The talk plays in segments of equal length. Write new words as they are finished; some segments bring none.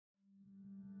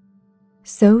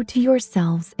Sow to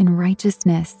yourselves in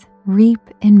righteousness, reap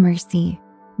in mercy.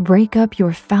 Break up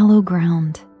your fallow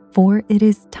ground, for it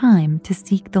is time to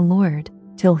seek the Lord,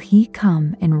 till he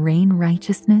come and rain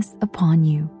righteousness upon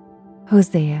you.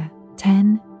 Hosea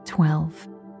 10:12.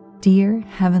 Dear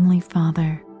Heavenly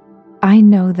Father, I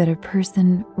know that a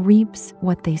person reaps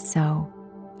what they sow.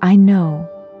 I know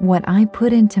what I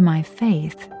put into my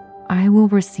faith, I will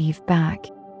receive back.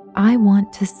 I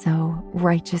want to sow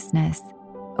righteousness,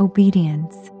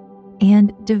 obedience,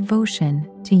 and devotion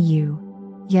to you.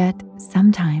 Yet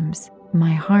sometimes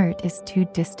my heart is too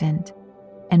distant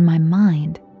and my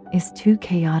mind is too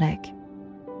chaotic.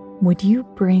 Would you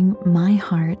bring my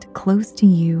heart close to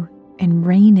you and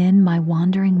rein in my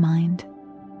wandering mind?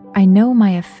 I know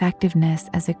my effectiveness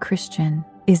as a Christian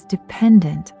is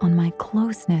dependent on my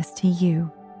closeness to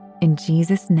you. In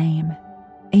Jesus' name,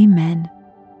 amen.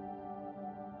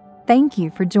 Thank you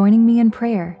for joining me in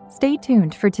prayer. Stay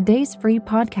tuned for today's free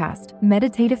podcast,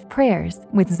 Meditative Prayers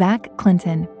with Zach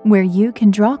Clinton, where you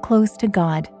can draw close to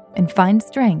God and find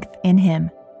strength in Him.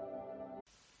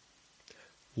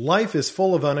 Life is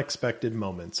full of unexpected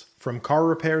moments, from car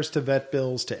repairs to vet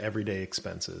bills to everyday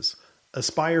expenses.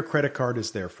 Aspire Credit Card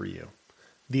is there for you.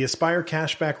 The Aspire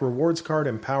Cashback Rewards Card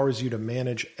empowers you to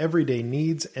manage everyday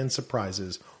needs and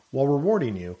surprises while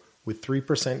rewarding you with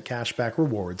 3% cashback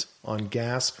rewards on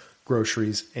gas,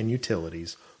 groceries, and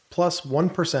utilities, plus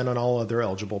 1% on all other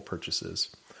eligible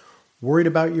purchases. Worried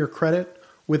about your credit?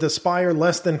 With Aspire,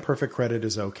 less than perfect credit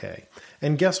is okay.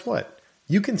 And guess what?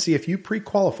 You can see if you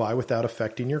pre-qualify without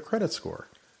affecting your credit score.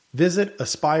 Visit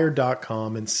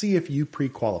aspire.com and see if you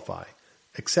pre-qualify.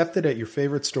 Accepted at your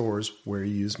favorite stores where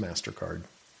you use MasterCard.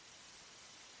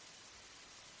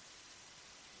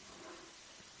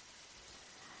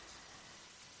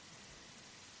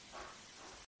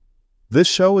 This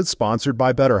show is sponsored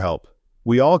by BetterHelp.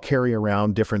 We all carry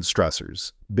around different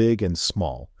stressors, big and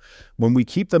small. When we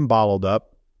keep them bottled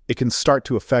up, it can start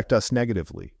to affect us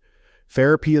negatively.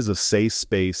 Therapy is a safe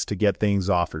space to get things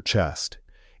off your chest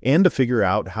and to figure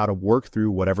out how to work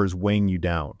through whatever's weighing you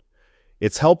down.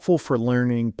 It's helpful for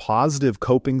learning positive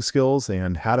coping skills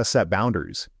and how to set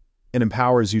boundaries. It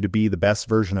empowers you to be the best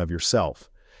version of yourself.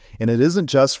 And it isn't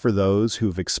just for those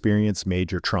who've experienced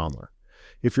major trauma.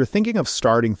 If you're thinking of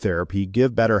starting therapy,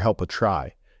 give BetterHelp a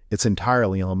try. It's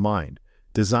entirely online,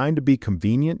 designed to be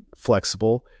convenient,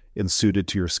 flexible, and suited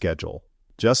to your schedule.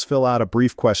 Just fill out a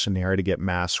brief questionnaire to get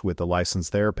matched with a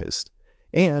licensed therapist.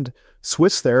 And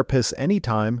switch therapists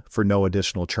anytime for no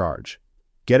additional charge.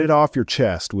 Get it off your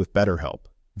chest with BetterHelp.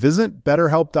 Visit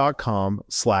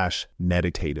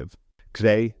betterhelp.com/meditative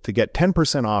today to get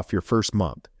 10% off your first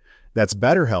month. That's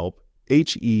BetterHelp,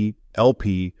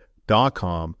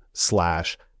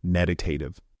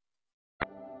 HELP.com/meditative.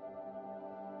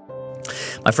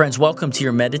 My friends, welcome to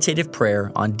your meditative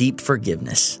prayer on deep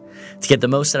forgiveness. To get the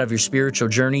most out of your spiritual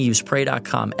journey, use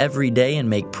pray.com every day and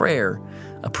make prayer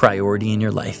a priority in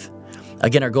your life.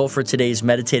 Again, our goal for today's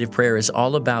meditative prayer is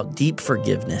all about deep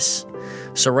forgiveness.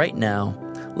 So right now,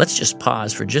 let's just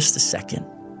pause for just a second.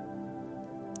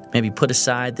 Maybe put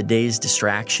aside the day's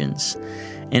distractions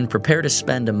and prepare to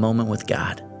spend a moment with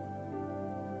God.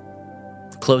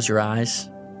 Close your eyes.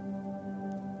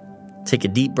 Take a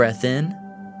deep breath in.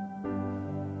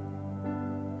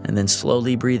 And then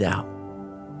slowly breathe out.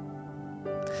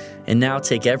 And now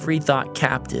take every thought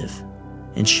captive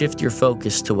and shift your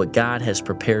focus to what God has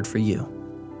prepared for you.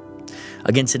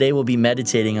 Again, today we'll be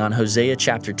meditating on Hosea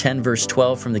chapter 10, verse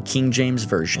 12 from the King James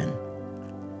Version.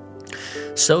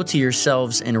 Sow to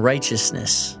yourselves in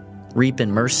righteousness, reap in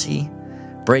mercy,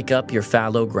 break up your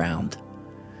fallow ground.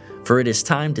 For it is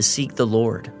time to seek the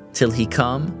Lord, till he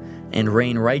come and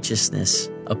rain righteousness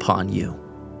upon you.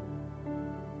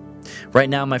 Right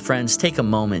now, my friends, take a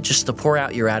moment just to pour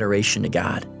out your adoration to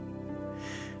God.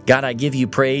 God, I give you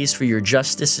praise for your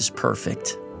justice is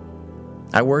perfect.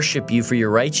 I worship you for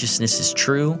your righteousness is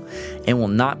true and will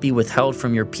not be withheld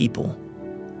from your people.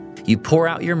 You pour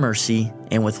out your mercy,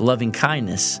 and with loving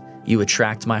kindness, you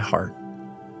attract my heart.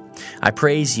 I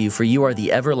praise you, for you are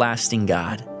the everlasting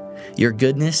God. Your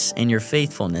goodness and your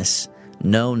faithfulness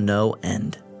know no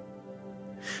end.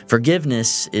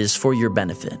 Forgiveness is for your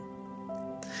benefit.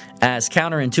 As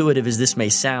counterintuitive as this may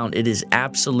sound, it is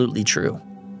absolutely true.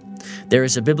 There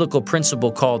is a biblical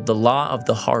principle called the law of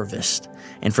the harvest,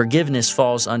 and forgiveness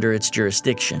falls under its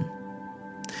jurisdiction.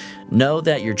 Know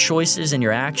that your choices and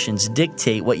your actions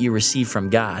dictate what you receive from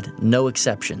God, no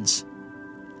exceptions.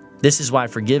 This is why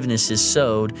forgiveness is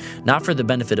sowed not for the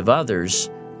benefit of others,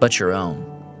 but your own.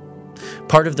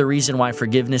 Part of the reason why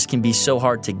forgiveness can be so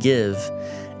hard to give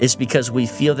is because we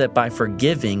feel that by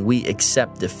forgiving, we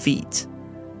accept defeat.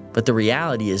 But the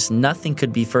reality is nothing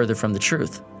could be further from the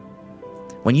truth.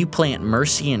 When you plant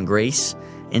mercy and grace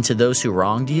into those who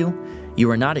wronged you, you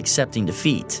are not accepting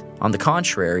defeat. On the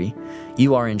contrary,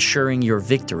 you are ensuring your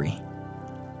victory.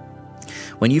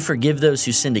 When you forgive those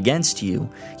who sinned against you,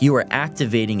 you are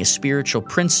activating a spiritual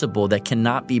principle that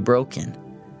cannot be broken.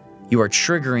 You are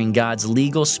triggering God's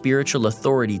legal spiritual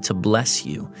authority to bless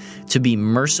you, to be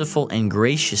merciful and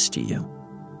gracious to you.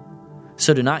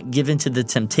 So do not give in to the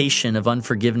temptation of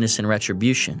unforgiveness and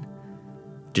retribution.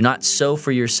 Do not sow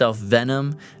for yourself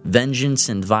venom, vengeance,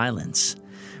 and violence.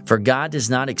 For God does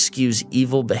not excuse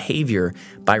evil behavior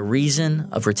by reason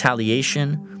of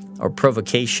retaliation or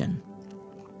provocation.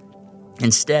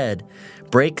 Instead,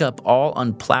 break up all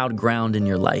unplowed ground in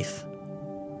your life.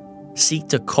 Seek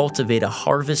to cultivate a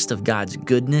harvest of God's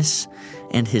goodness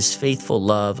and His faithful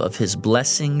love, of His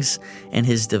blessings and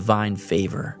His divine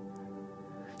favor.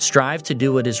 Strive to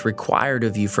do what is required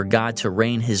of you for God to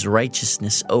reign His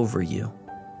righteousness over you.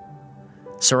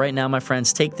 So right now, my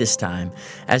friends, take this time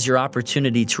as your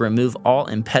opportunity to remove all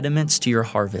impediments to your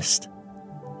harvest.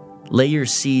 Lay your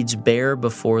seeds bare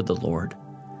before the Lord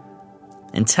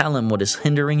and tell Him what is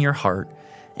hindering your heart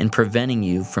and preventing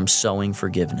you from sowing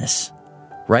forgiveness.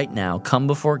 Right now, come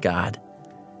before God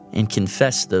and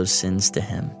confess those sins to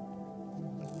Him.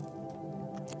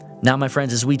 Now, my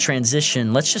friends, as we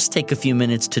transition, let's just take a few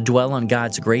minutes to dwell on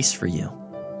God's grace for you.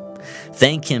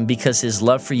 Thank Him because His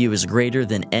love for you is greater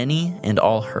than any and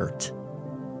all hurt.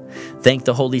 Thank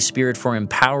the Holy Spirit for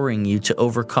empowering you to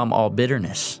overcome all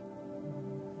bitterness.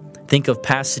 Think of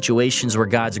past situations where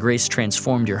God's grace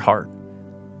transformed your heart.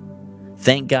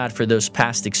 Thank God for those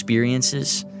past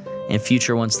experiences and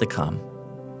future ones to come.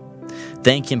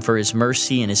 Thank Him for His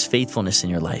mercy and His faithfulness in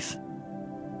your life.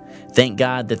 Thank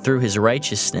God that through His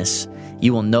righteousness,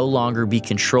 you will no longer be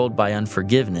controlled by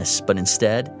unforgiveness, but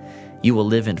instead, you will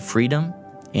live in freedom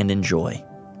and in joy.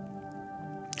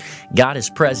 God is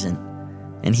present,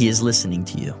 and He is listening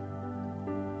to you.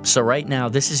 So right now,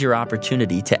 this is your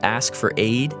opportunity to ask for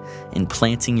aid in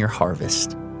planting your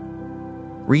harvest.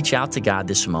 Reach out to God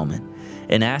this moment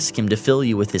and ask Him to fill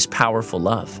you with His powerful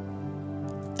love.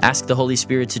 Ask the Holy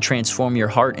Spirit to transform your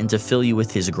heart and to fill you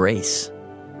with His grace.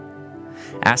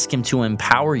 Ask Him to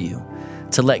empower you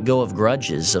to let go of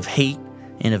grudges, of hate,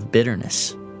 and of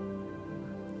bitterness.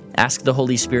 Ask the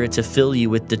Holy Spirit to fill you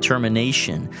with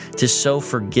determination, to sow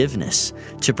forgiveness,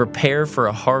 to prepare for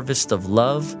a harvest of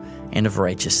love and of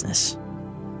righteousness.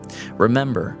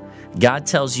 Remember, God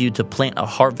tells you to plant a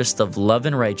harvest of love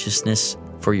and righteousness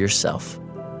for yourself.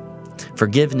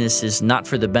 Forgiveness is not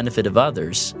for the benefit of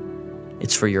others,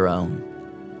 it's for your own.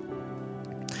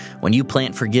 When you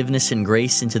plant forgiveness and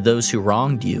grace into those who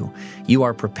wronged you, you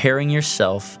are preparing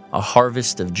yourself a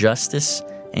harvest of justice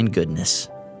and goodness.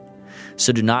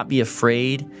 So do not be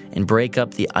afraid and break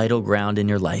up the idle ground in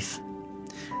your life.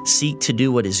 Seek to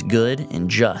do what is good and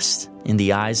just in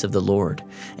the eyes of the Lord,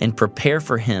 and prepare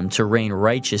for Him to rain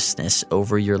righteousness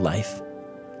over your life.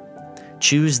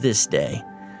 Choose this day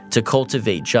to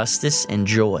cultivate justice and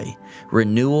joy,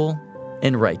 renewal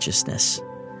and righteousness,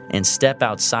 and step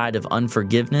outside of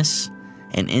unforgiveness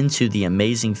and into the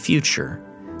amazing future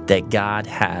that God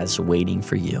has waiting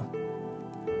for you.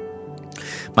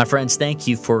 My friends, thank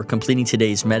you for completing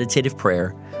today's meditative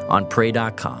prayer on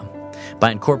Pray.com.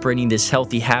 By incorporating this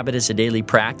healthy habit as a daily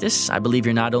practice, I believe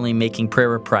you're not only making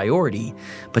prayer a priority,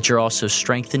 but you're also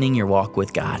strengthening your walk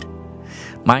with God.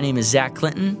 My name is Zach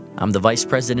Clinton. I'm the Vice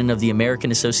President of the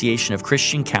American Association of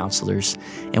Christian Counselors,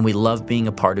 and we love being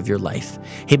a part of your life.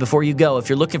 Hey, before you go, if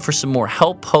you're looking for some more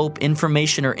help, hope,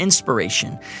 information, or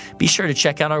inspiration, be sure to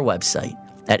check out our website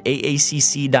at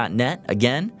aacc.net.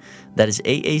 Again, that is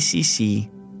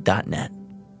aacc.net.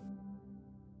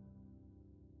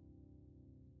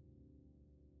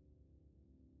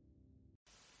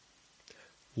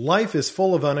 Life is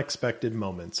full of unexpected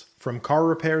moments, from car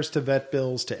repairs to vet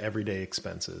bills to everyday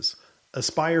expenses.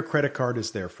 Aspire Credit Card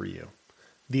is there for you.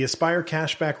 The Aspire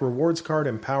Cashback Rewards Card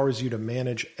empowers you to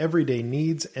manage everyday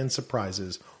needs and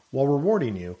surprises while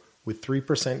rewarding you with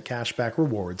 3% cashback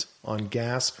rewards on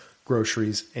gas,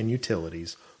 groceries, and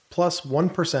utilities, plus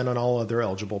 1% on all other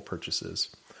eligible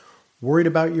purchases. Worried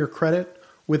about your credit?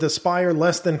 With Aspire,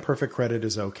 less than perfect credit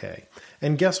is okay.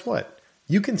 And guess what?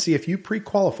 You can see if you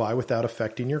pre-qualify without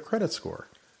affecting your credit score.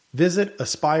 Visit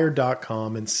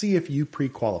aspire.com and see if you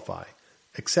pre-qualify.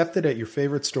 Accept it at your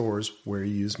favorite stores where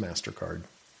you use MasterCard.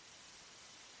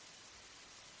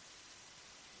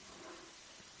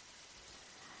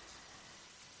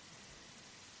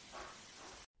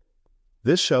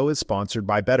 This show is sponsored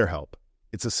by BetterHelp.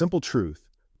 It's a simple truth.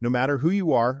 No matter who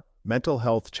you are, mental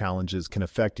health challenges can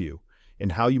affect you,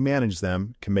 and how you manage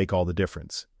them can make all the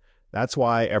difference. That's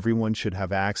why everyone should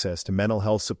have access to mental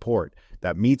health support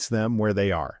that meets them where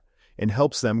they are and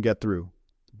helps them get through.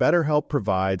 BetterHelp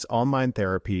provides online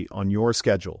therapy on your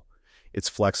schedule. It's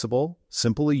flexible,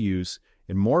 simple to use,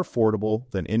 and more affordable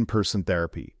than in-person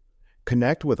therapy.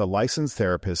 Connect with a licensed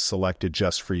therapist selected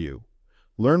just for you.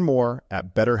 Learn more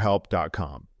at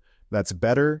BetterHelp.com. That's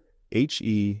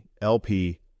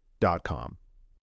BetterHelp.com.